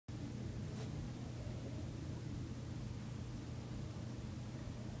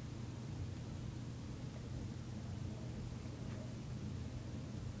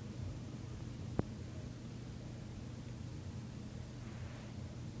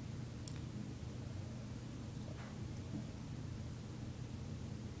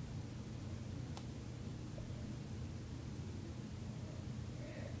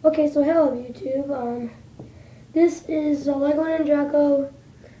Okay, so hello YouTube. This is a Lego Ninjago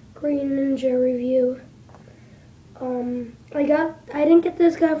Green Ninja review. I didn't get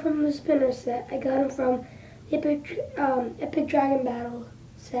this guy from the spinner set. I got him from Epic Dragon Battle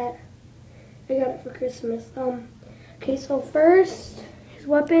set. I got it for Christmas. Okay, so first, his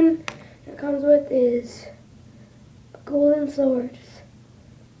weapon it comes with is a golden sword.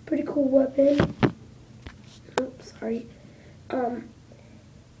 Pretty cool weapon. Oops, sorry.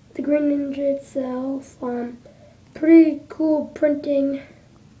 The Green Ninja itself, pretty cool printing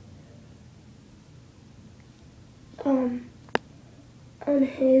on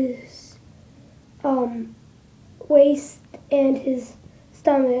his waist and his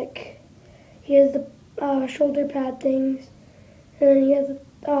stomach. He has the shoulder pad things, and then he has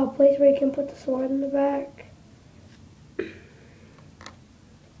a place where you can put the sword in the back.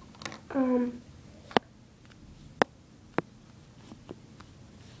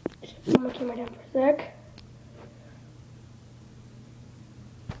 Put my camera down for a sec.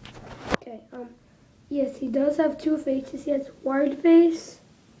 Okay, yes, he does have two faces. He has a wide face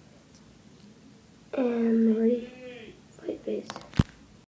and a very light face.